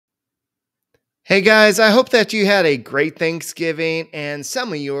Hey guys, I hope that you had a great Thanksgiving, and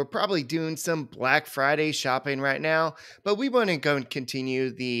some of you are probably doing some Black Friday shopping right now. But we want to go and continue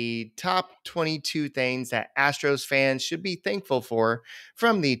the top 22 things that Astros fans should be thankful for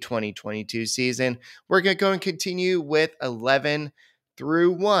from the 2022 season. We're going to go and continue with 11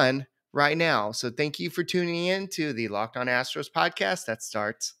 through 1 right now. So thank you for tuning in to the Locked On Astros podcast that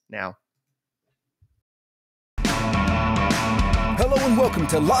starts now. Hello and welcome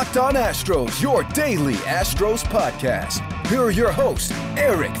to Locked On Astros, your daily Astros podcast. Here are your hosts,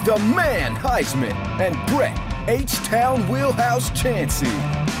 Eric the Man Huysman and Brett H-Town Wheelhouse Chancey.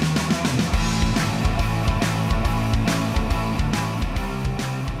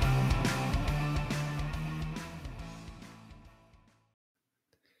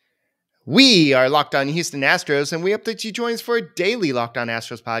 We are Locked On Houston Astros, and we hope that you join us for a daily Locked On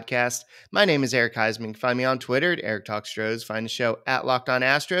Astros podcast. My name is Eric Huysman. You can find me on Twitter at Eric Talks Stros. Find the show at Locked On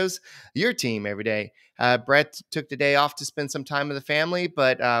Astros, your team every day. Brett took the day off to spend some time with the family,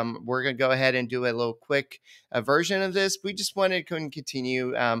 but we're going to go ahead and do a little quick version of this. We just wanted to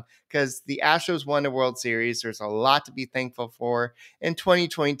continue because the Astros won the World Series. There's a lot to be thankful for in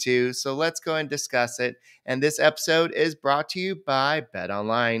 2022, so let's go and discuss it. And this episode is brought to you by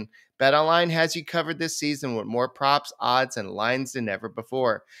BetOnline. BetOnline has you covered this season with more props, odds, and lines than ever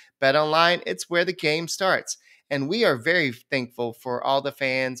before. BetOnline, it's where the game starts. And we are very thankful for all the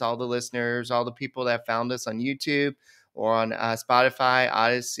fans, all the listeners, all the people that found us on YouTube or on Spotify,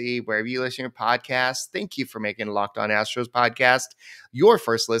 Odyssey, wherever you listen to your podcasts. Thank you for making Locked On Astros podcast your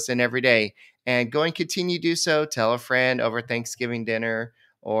first listen every day. And go and continue to do so. Tell a friend over Thanksgiving dinner,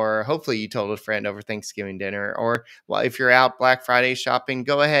 or hopefully you told a friend over Thanksgiving dinner, or well, if you're out Black Friday shopping,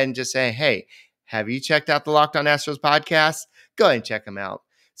 go ahead and just say, hey, have you checked out the Locked On Astros podcast? Go ahead and check them out.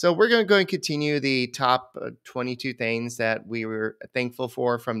 So we're going to go and continue the top 22 things that we were thankful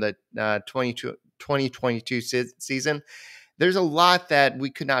for from the 2022 season. There's a lot that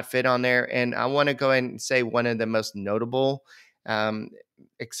we could not fit on there, and I want to go ahead and say one of the most notable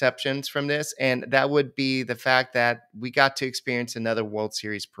exceptions from this, and that would be the fact that we got to experience another World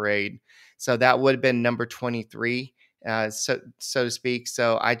Series parade. So that would have been number 23, so to speak.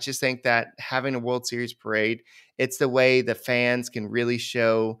 So I just think that having a World Series parade, it's the way the fans can really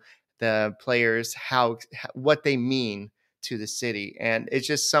show the players what they mean to the city, and it's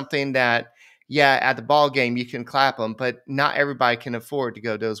just something that. Yeah, at the ball game, you can clap them, but not everybody can afford to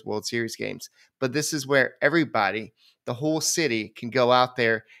go to those World Series games. But this is where everybody, the whole city, can go out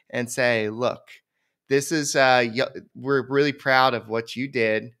there and say, look, this is, we're really proud of what you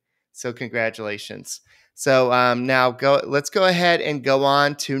did. So congratulations. So let's go ahead and go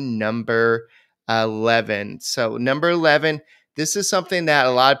on to number 11. So number 11, this is something that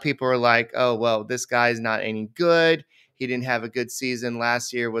a lot of people are like, oh, well, this guy's not any good. He didn't have a good season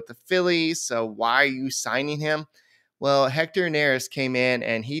last year with the Phillies, so why are you signing him? Well, Hector Neris came in,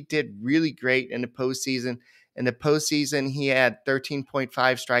 and he did really great in the postseason. In the postseason, he had 13.5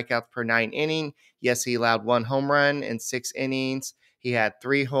 strikeouts per 9 inning. Yes, he allowed 1 home run in 6 innings. He had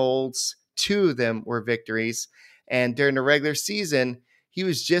 3 holds. 2 of them were victories. And during the regular season, he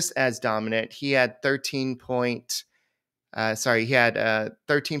was just as dominant. He had 13.1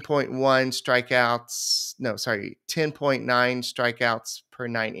 strikeouts. No, sorry, 10.9 strikeouts per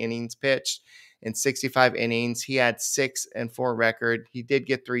 9 innings pitched in 65 innings. He had 6-4 record. He did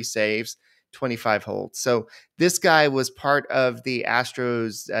get 3 saves, 25 holds. So this guy was part of the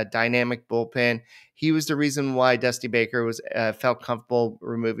Astros dynamic bullpen. He was the reason why Dusty Baker was felt comfortable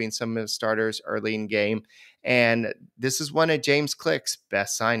removing some of his starters early in game. And this is one of James Click's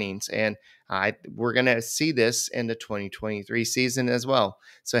best signings. And we're going to see this in the 2023 season as well.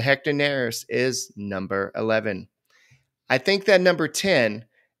 So Hector Neris is number 11. I think that number 10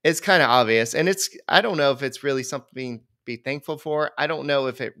 is kind of obvious. And I don't know if it's really something to be thankful for. I don't know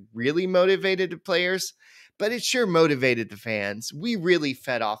if it really motivated the players, but it sure motivated the fans. We really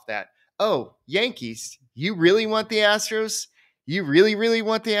fed off that. Oh, Yankees, you really want the Astros? You really, really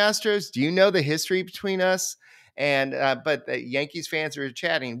want the Astros? Do you know the history between us? And but the Yankees fans were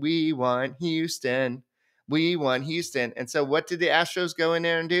chatting, we want Houston. We want Houston. And so what did the Astros go in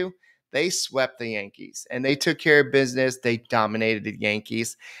there and do? They swept the Yankees, and they took care of business. They dominated the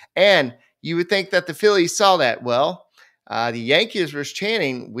Yankees. And you would think that the Phillies saw that. Well, the Yankees were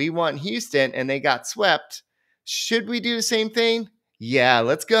chanting, we want Houston, and they got swept. Should we do the same thing? Yeah,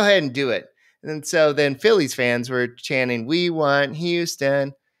 let's go ahead and do it. And so then Phillies fans were chanting, we want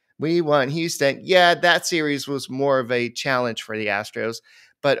Houston. We want Houston. Yeah, that series was more of a challenge for the Astros.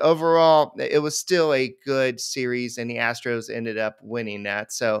 But overall, it was still a good series, and the Astros ended up winning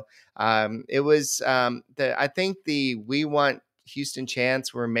that. So it was, I think the we want Houston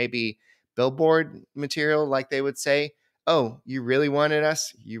chants were maybe billboard material, like they would say. Oh, you really wanted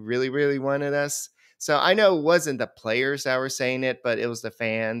us? You really, really wanted us? So I know it wasn't the players that were saying it, but it was the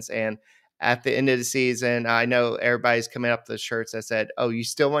fans. And at the end of the season, I know everybody's coming up with the shirts that said, "Oh, you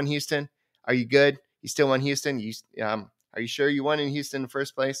still want Houston? Are you good? You still want Houston? Are you sure you won in Houston in the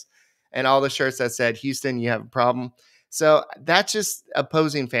first place?" And all the shirts that said, "Houston, you have a problem." So that's just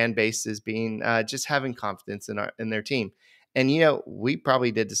opposing fan bases being just having confidence in their team. And we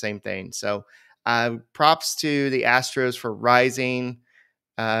probably did the same thing. So props to the Astros for rising.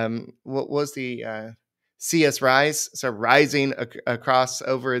 What was the CS rise? So rising across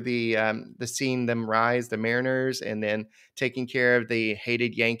over the seeing them rise, the Mariners, and then taking care of the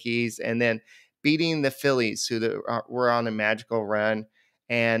hated Yankees, and then beating the Phillies, who were on a magical run.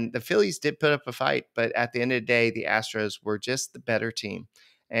 And the Phillies did put up a fight, but at the end of the day, the Astros were just the better team.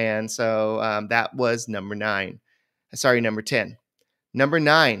 And so that was number 9. Sorry, number 10. Number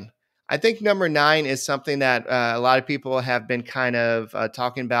 9. I think number 9 is something that a lot of people have been kind of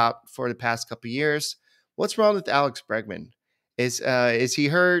talking about for the past couple of years. What's wrong with Alex Bregman? Is he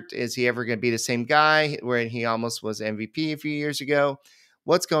hurt? Is he ever going to be the same guy where he almost was MVP a few years ago?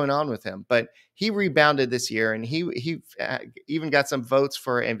 What's going on with him? But he rebounded this year, and he even got some votes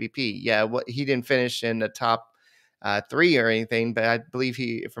for MVP. Yeah, he didn't finish in the top 3 or anything, but I believe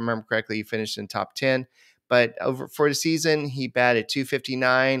if I remember correctly, he finished in top 10. But for the season, he batted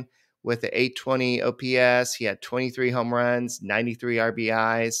 .259 with the .820 OPS. He had 23 home runs, 93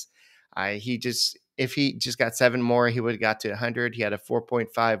 RBIs. If he just got 7 more, he would have got to 100. He had a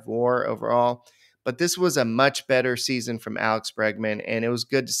 4.5 WAR overall. But this was a much better season from Alex Bregman, and it was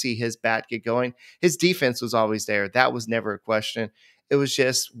good to see his bat get going. His defense was always there. That was never a question. It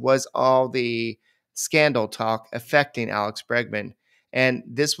was all the scandal talk affecting Alex Bregman. And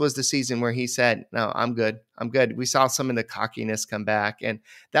this was the season where he said, "No, I'm good. I'm good." We saw some of the cockiness come back, and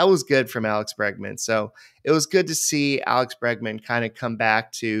that was good from Alex Bregman. So it was good to see Alex Bregman kind of come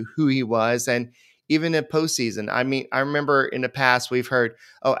back to who he was. And even in postseason, I mean, I remember in the past we've heard,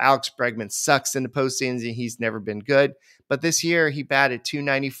 "Oh, Alex Bregman sucks in the postseason. He's never been good." But this year he batted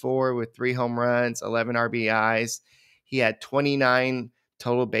 .294 with 3 home runs, 11 RBIs. He had 29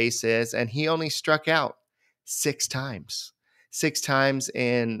 total bases, and he only struck out 6 times. 6 times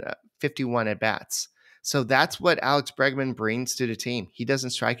in 51 at bats. So that's what Alex Bregman brings to the team. He doesn't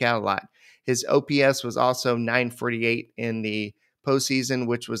strike out a lot. His OPS was also .948 in the postseason,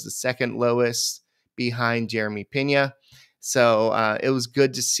 which was the second lowest behind Jeremy Pena. So it was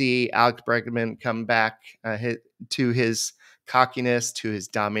good to see Alex Bregman come back to his cockiness, to his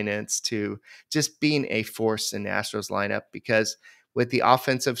dominance, to just being a force in the Astros lineup, because with the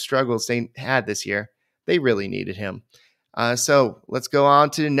offensive struggles they had this year, they really needed him. So let's go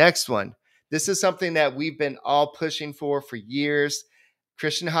on to the next one. This is something that we've been all pushing for years.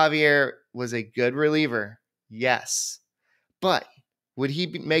 Christian Javier was a good reliever, yes. But would he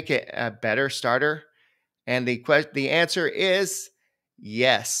make it a better starter? And the answer is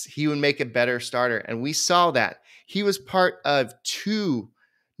yes, he would make a better starter. And we saw that. He was part of 2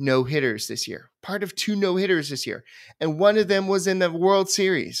 no-hitters this year. And one of them was in the World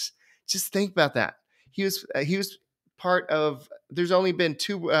Series. Just think about that. He was part of, there's only been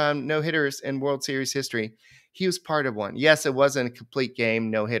 2 no-hitters in World Series history. He was part of one. Yes, it wasn't a complete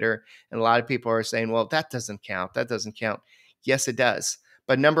game no-hitter. And a lot of people are saying, well, that doesn't count. Yes, it does.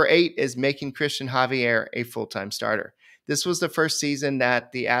 But number 8 is making Christian Javier a full-time starter. This was the first season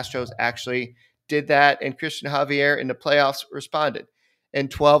that the Astros actually did that, and Christian Javier in the playoffs responded. In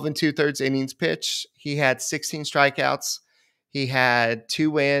 12 2/3 innings pitched, he had 16 strikeouts. He had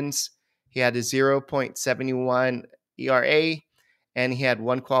 2 wins. He had a 0.71 ERA, and he had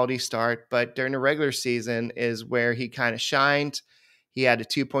 1 quality start. But during the regular season is where he kind of shined. He had a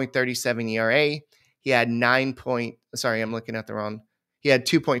 2.37 ERA. He had He had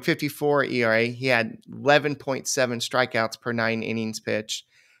 2.54 ERA. He had 11.7 strikeouts per 9 innings pitched,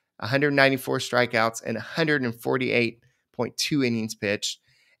 194 strikeouts, and 148.2 innings pitched.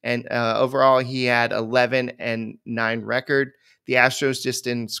 And overall, he had 11-9 record. The Astros just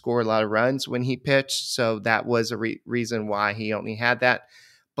didn't score a lot of runs when he pitched, so that was a reason why he only had that.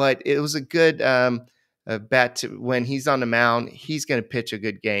 But it was a good bet when he's on the mound, he's going to pitch a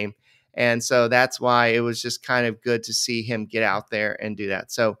good game. And so that's why it was just kind of good to see him get out there and do that.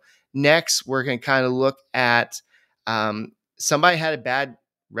 So next, we're going to kind of look at somebody had a bad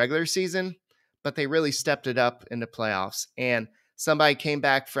regular season, but they really stepped it up in the playoffs. And somebody came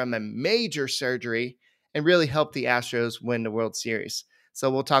back from a major surgery and really helped the Astros win the World Series.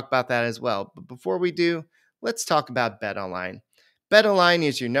 So we'll talk about that as well. But before we do, let's talk about BetOnline. BetOnline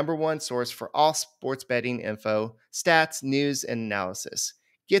is your number 1 source for all sports betting info, stats, news, and analysis.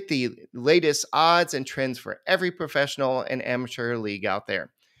 Get the latest odds and trends for every professional and amateur league out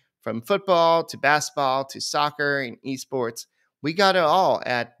there. From football to basketball to soccer and esports, we got it all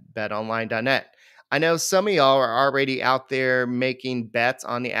at betonline.net. I know some of y'all are already out there making bets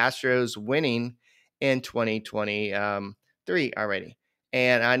on the Astros winning in 2023 already.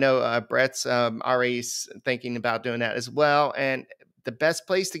 And I know Brett's already thinking about doing that as well. And the best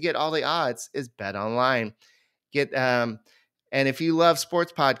place to get all the odds is BetOnline. And if you love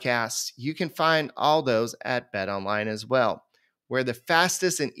sports podcasts, you can find all those at BetOnline as well. We're the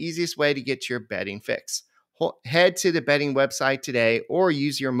fastest and easiest way to get your betting fix. Head to the betting website today or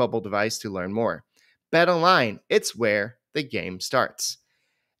use your mobile device to learn more. BetOnline, it's where the game starts.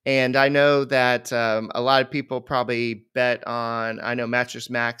 And I know that a lot of people probably bet on, I know Mattress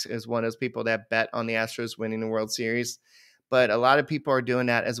Max is one of those people that bet on the Astros winning the World Series, but a lot of people are doing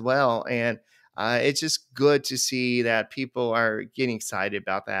that as well. And it's just good to see that people are getting excited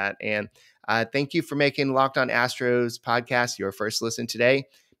about that. And thank you for making Locked On Astros podcast your first listen today.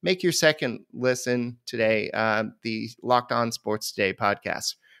 Make your second listen today, the Locked On Sports Today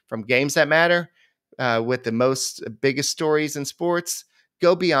podcast. From games that matter with the biggest stories in sports,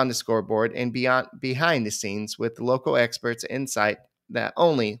 go beyond the scoreboard and behind the scenes with the local experts insight that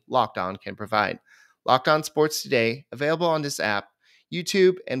only Locked On can provide. Locked On Sports Today, available on this app,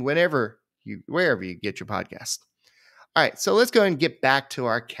 YouTube, and wherever you get your podcast. All right, so let's go and get back to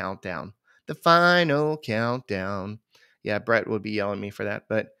our countdown, the final countdown. Yeah, Brett would be yelling at me for that,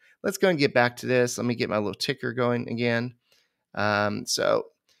 but let's go and get back to this. Let me get my little ticker going again. So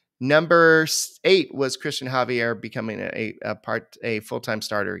number 8 was Christian Javier becoming a full-time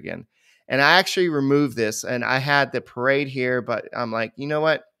starter again. And I actually removed this, and I had the parade here, but I'm like, you know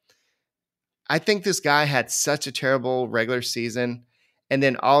what? I think this guy had such a terrible regular season, and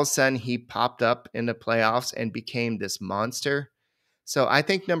then all of a sudden he popped up in the playoffs and became this monster. So I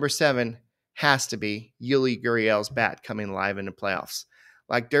think number 7 has to be Yuli Gurriel's bat coming live in the playoffs.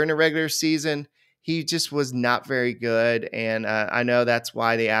 Like during the regular season, he just was not very good. And I know that's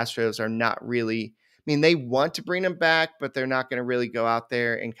why the Astros are not really, I mean, they want to bring him back, but they're not going to really go out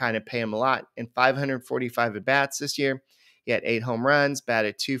there and kind of pay him a lot. In 545 at bats this year, he had 8 home runs,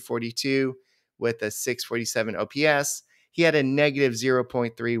 batted .242 with a 647 OPS. He had a negative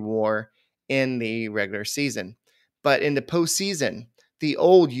 0.3 WAR in the regular season. But in the postseason, the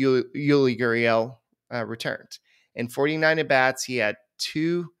old Yuli Gurriel returned. In 49 at-bats, he had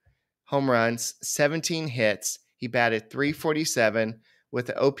 2 home runs, 17 hits. He batted .347 with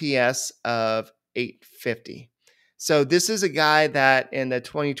an OPS of .850. So this is a guy that in the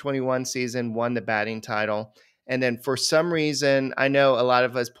 2021 season won the batting title. And then for some reason, I know a lot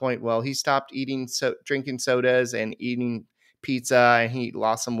of us point, well, he stopped drinking sodas and eating pizza and he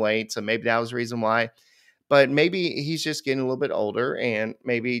lost some weight. So maybe that was the reason why. But maybe he's just getting a little bit older and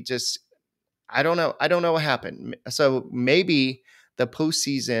maybe just, I don't know. I don't know what happened. So maybe the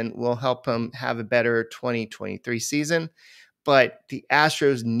postseason will help him have a better 2023 season. But the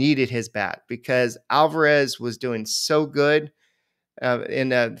Astros needed his bat because Alvarez was doing so good in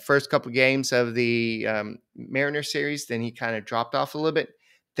the first couple of games of the Mariners series. Then he kind of dropped off a little bit.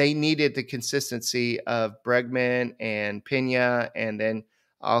 They needed the consistency of Bregman and Pena and then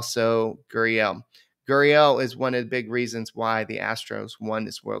also Gurriel. Gurriel is one of the big reasons why the Astros won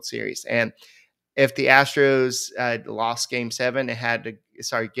this World Series. And if the Astros lost game 6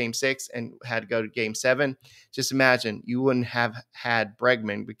 and had to go to game 7, just imagine you wouldn't have had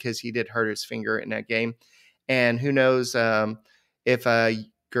Bregman because he did hurt his finger in that game. And who knows if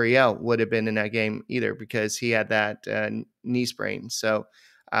Gurriel would have been in that game either because he had that knee sprain. So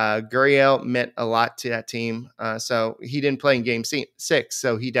Gurriel meant a lot to that team. So he didn't play in game 6,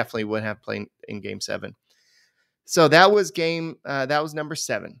 so he definitely would have played in game 7. So that was number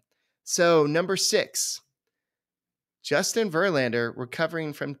 7. So number 6, Justin Verlander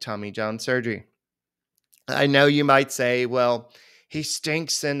recovering from Tommy John surgery. I know you might say, well, he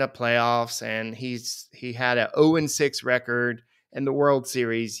stinks in the playoffs and he had a 0-6 record in the World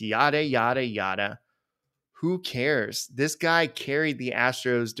Series, yada, yada, yada. Who cares? This guy carried the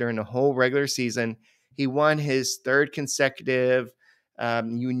Astros during the whole regular season. He won his 3rd consecutive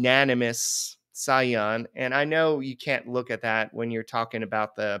unanimous Cy Young. And I know you can't look at that when you're talking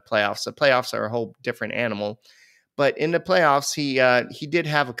about the playoffs. The playoffs are a whole different animal. But in the playoffs, he did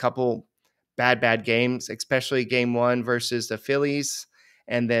have a couple bad games, especially game 1 versus the Phillies.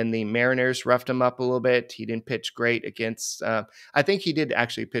 And then the Mariners roughed him up a little bit. He didn't pitch great against I think he did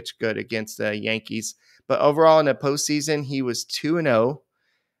actually pitch good against the Yankees. But overall in the postseason, he was 2-0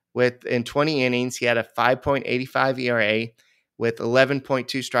 in 20 innings. He had a 5.85 ERA with 11.2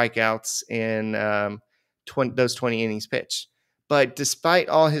 strikeouts in those 20 innings pitched. But despite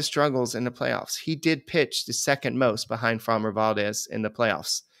all his struggles in the playoffs, he did pitch the second most behind Framber Valdez in the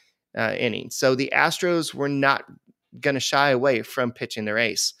playoffs innings. So the Astros were not going to shy away from pitching their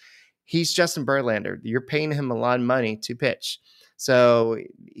ace. He's Justin Verlander. You're paying him a lot of money to pitch. So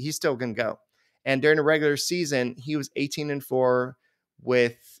he's still going to go. And during the regular season, he was 18-4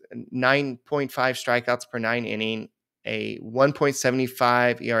 with 9.5 strikeouts per 9 inning, a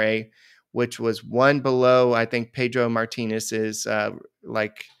 1.75 ERA, which was one below, I think, Pedro Martinez's the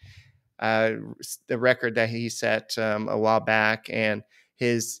record that he set a while back. And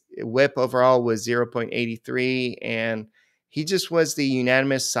his whip overall was 0.83. And he just was the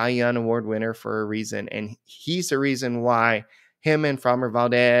unanimous Cy Young Award winner for a reason. And he's the reason why him and Framber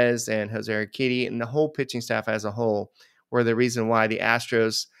Valdez and Jose Urquidy and the whole pitching staff as a whole were the reason why the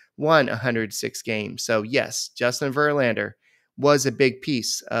Astros won 106 games. So yes, Justin Verlander was a big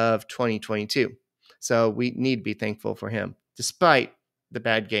piece of 2022. So we need to be thankful for him, despite the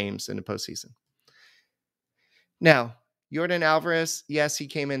bad games in the postseason. Now, Yordan Alvarez, yes, he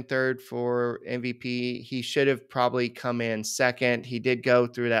came in third for MVP. He should have probably come in second. He did go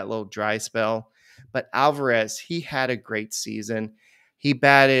through that little dry spell. But Alvarez, he had a great season. He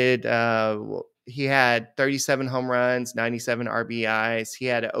batted, he had 37 home runs, 97 RBIs. He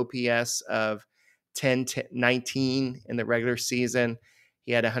had an OPS of 10-19 in the regular season.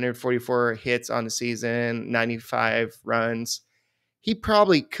 He had 144 hits on the season, 95 runs. He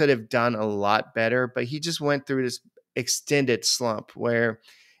probably could have done a lot better, but he just went through this extended slump where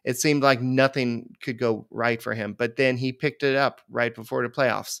it seemed like nothing could go right for him. But then he picked it up right before the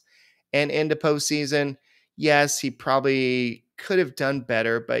playoffs. And in the postseason, yes, he probably could have done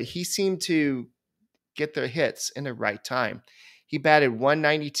better, but he seemed to get the hits in the right time. He batted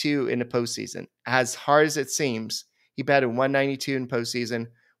 192 in the postseason. As hard as it seems, he batted 192 in postseason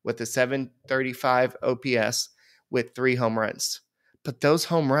with a 735 OPS with 3 home runs. But those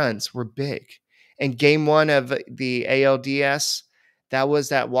home runs were big. And game 1 of the ALDS, that was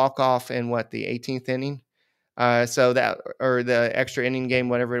that walk-off in the 18th inning? So that, or the extra inning game,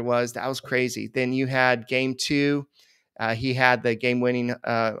 whatever it was, that was crazy. Then you had game 2. He had the game-winning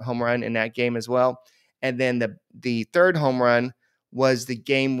home run in that game as well. And then the third home run was the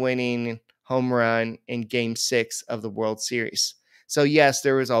game-winning home run in game 6 of the World Series. So yes,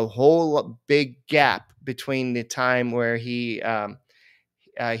 there was a whole big gap between the time where he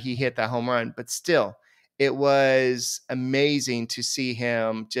hit that home run, but still, it was amazing to see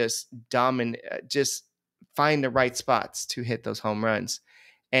him just just find the right spots to hit those home runs.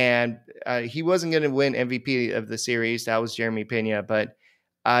 And he wasn't going to win MVP of the series. That was Jeremy Pena, but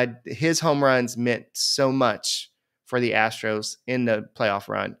his home runs meant so much for the Astros in the playoff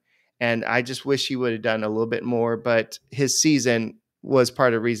run. And I just wish he would have done a little bit more, but his season was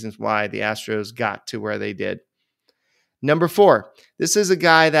part of the reasons why the Astros got to where they did. Number 4, this is a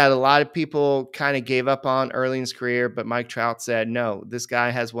guy that a lot of people kind of gave up on early in his career, but Mike Trout said, no, this guy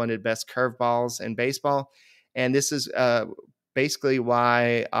has one of the best curveballs in baseball. And this is basically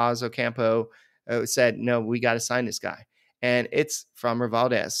why Oz Ocampo said, no, we got to sign this guy. And it's Framber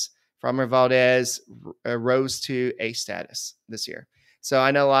Valdez. Framber Valdez rose to ace status this year. So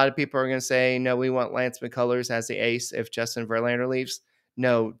I know a lot of people are going to say, no, we want Lance McCullers as the ace if Justin Verlander leaves.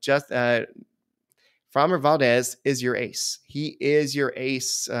 No, Framber Valdez is your ace. He is your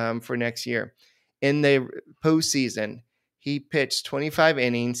ace for next year. In the postseason, he pitched 25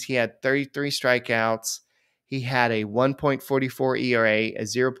 innings. He had 33 strikeouts. He had a 1.44 ERA, a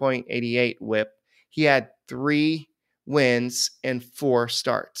 0.88 whip. He had 3 wins and 4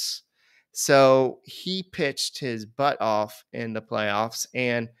 starts. So he pitched his butt off in the playoffs.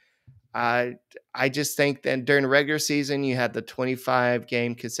 And I just think that during the regular season, you had the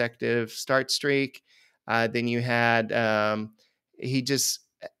 25-game consecutive start streak. Then you had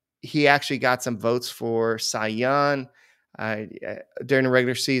he actually got some votes for Cy Young during the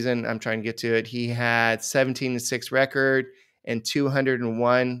regular season. I'm trying to get to it. He had 17-6 record and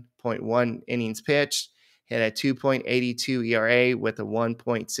 201.1 innings pitched. He had a 2.82 ERA with a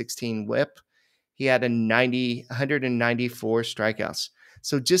 1.16 WHIP. He had 194 strikeouts.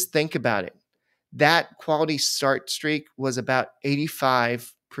 So just think about it. That quality start streak was about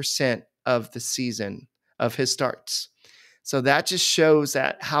 85% of the season of his starts. So that just shows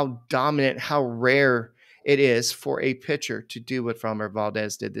that how dominant, how rare it is for a pitcher to do what Framber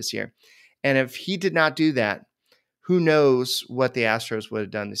Valdez did this year. And if he did not do that, who knows what the Astros would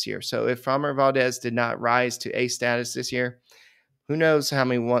have done this year. So if Framber Valdez did not rise to ace status this year, who knows how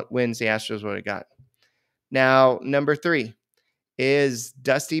many wins the Astros would have got. Now, number 3 is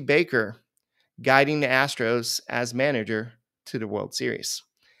Dusty Baker guiding the Astros as manager to the World Series.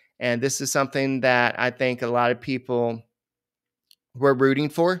 And this is something that I think a lot of people we're rooting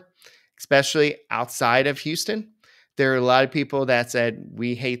for, especially outside of Houston. There are a lot of people that said,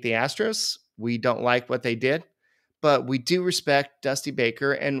 we hate the Astros. We don't like what they did, but we do respect Dusty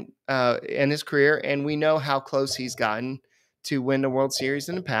Baker and his career. And we know how close he's gotten to win the World Series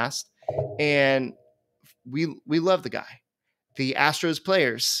in the past. And we love the guy. The Astros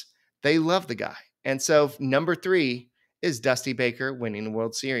players, they love the guy. And so number 3 is Dusty Baker winning the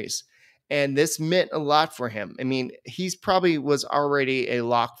World Series. And this meant a lot for him. I mean, he's probably was already a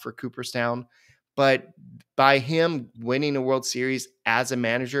lock for Cooperstown, but by him winning the World Series as a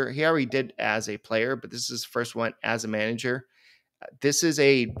manager, he already did as a player, but this is his first one as a manager. This is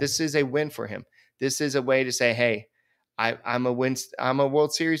a win for him. This is a way to say, hey, I'm a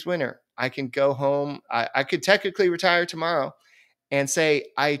World Series winner. I can go home. I could technically retire tomorrow and say,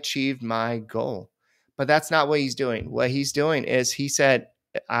 I achieved my goal. But that's not what he's doing. What he's doing is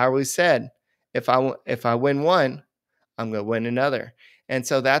I always said, if I win one, I'm going to win another. And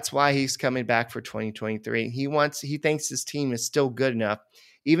so that's why he's coming back for 2023. He thinks his team is still good enough.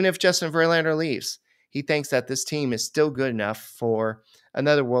 Even if Justin Verlander leaves, he thinks that this team is still good enough for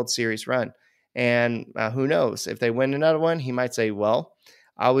another World Series run. And who knows? If they win another one, he might say, well,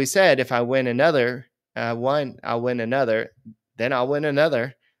 I always said, if I win another one, I'll win another. Then I'll win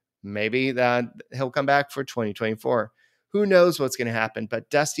another. Maybe he'll come back for 2024. Who knows what's going to happen? But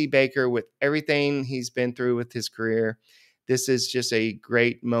Dusty Baker, with everything he's been through with his career, this is just a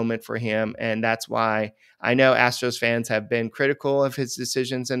great moment for him. And that's why I know Astros fans have been critical of his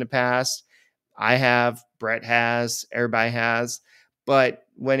decisions in the past. I have, Brett has, everybody has. But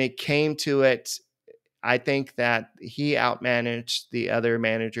when it came to it, I think that he outmanaged the other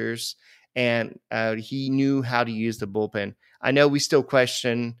managers, and he knew how to use the bullpen. I know we still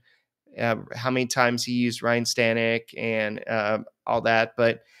question how many times he used Ryan Stanek and all that,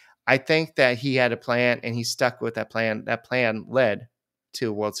 but I think that he had a plan and he stuck with that plan. That plan led to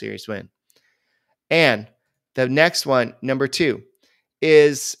a World Series win. And the next one, number 2,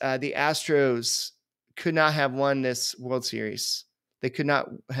 is the Astros could not have won this World Series. They could not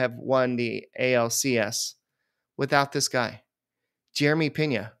have won the ALCS without this guy, Jeremy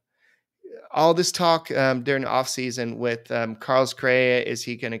Pena. All this talk during the offseason with Carlos Correa, is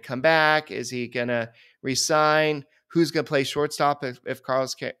he going to come back? Is he going to resign? Who's going to play shortstop if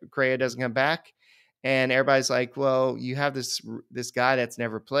Carlos Correa doesn't come back? And everybody's like, well, you have this guy that's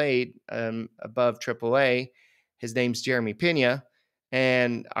never played above AAA. His name's Jeremy Pena.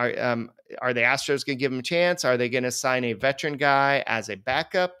 And are the Astros going to give him a chance? Are they going to sign a veteran guy as a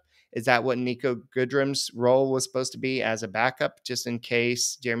backup? Is that what Nico Goodrum's role was supposed to be, as a backup, just in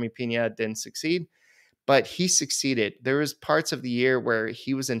case Jeremy Pena didn't succeed? But he succeeded. There was parts of the year where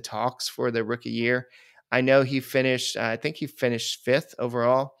he was in talks for the rookie year. I know he finished, I think he finished 5th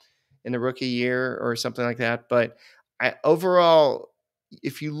overall in the rookie year or something like that. But overall,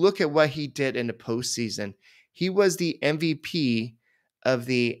 if you look at what he did in the postseason, he was the MVP of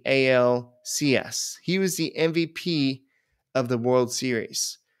the ALCS. He was the MVP of the World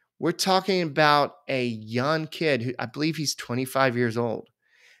Series. We're talking about a young kid who, I believe he's 25 years old.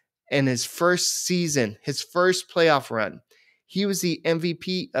 And his first season, his first playoff run, he was the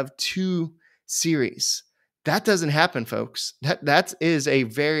MVP of 2 series. That doesn't happen, folks. That is a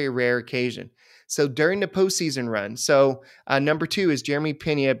very rare occasion. So during the postseason run, number 2 is Jeremy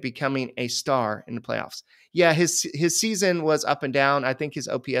Pena becoming a star in the playoffs. Yeah, his season was up and down. I think his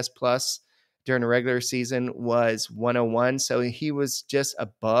OPS plus during the regular season was 101. So he was just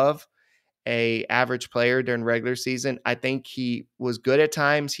above a average player during regular season. I think he was good at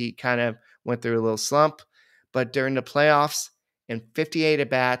times. He kind of went through a little slump, but during the playoffs, in 58 at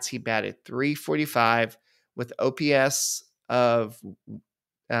bats, he batted .345 with OPS of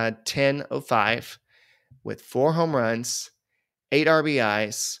 10.05 with 4 home runs, 8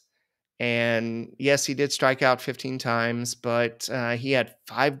 RBIs. And yes, he did strike out 15 times, but he had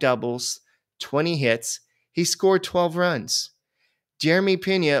 5 doubles, 20 hits. He scored 12 runs. Jeremy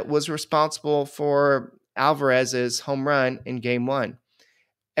Pena was responsible for Alvarez's home run in Game 1.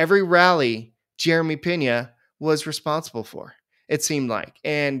 Every rally, Jeremy Pena was responsible for, it seemed like.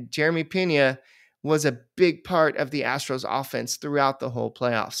 And Jeremy Pena was a big part of the Astros offense throughout the whole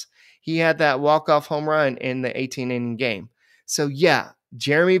playoffs. He had that walk-off home run in the 18-inning game. So yeah,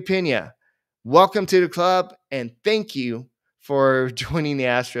 Jeremy Pena, welcome to the club, and thank you for joining the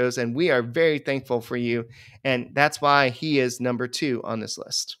Astros, and we are very thankful for you, and that's why he is number 2 on this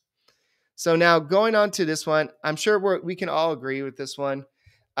list. So now going on to this one, I'm sure we can all agree with this one.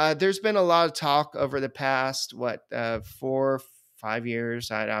 There's been a lot of talk over the past 4, 5 years.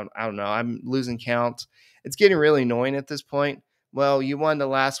 I don't know. I'm losing count. It's getting really annoying at this point. Well, you won the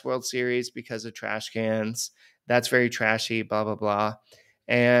last World Series because of trash cans. That's very trashy, blah, blah, blah.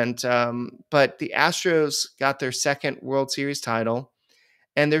 And, but the Astros got their second World Series title.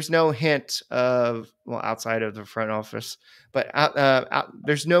 And there's no hint of, well, outside of the front office, but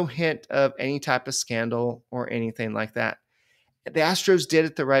there's no hint of any type of scandal or anything like that. The Astros did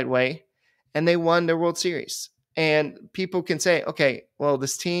it the right way, and they won their World Series. And people can say, okay, well,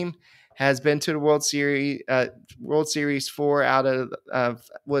 this team has been to the World Series 4 out of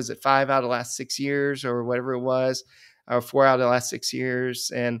was it 5 out of the last 6 years or whatever it was, or 4 out of the last 6 years,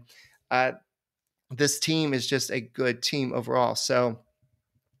 and this team is just a good team overall. So,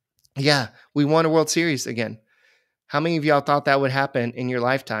 yeah, we won a World Series again. How many of y'all thought that would happen in your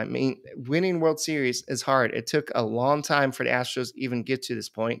lifetime? I mean, winning World Series is hard. It took a long time for the Astros to even get to this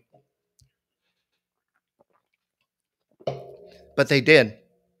point, but they did.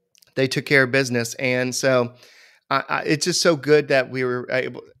 They took care of business, and so it's just so good that we were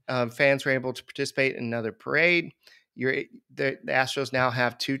able, fans were able to participate in another parade. The Astros now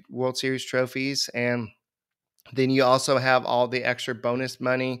have 2 World Series trophies, and then you also have all the extra bonus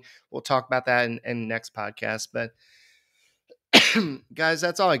money. We'll talk about that in the next podcast, but guys,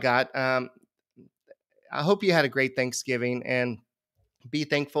 that's all I got. I hope you had a great Thanksgiving, and be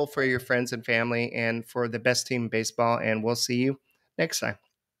thankful for your friends and family and for the best team in baseball. And we'll see you next time.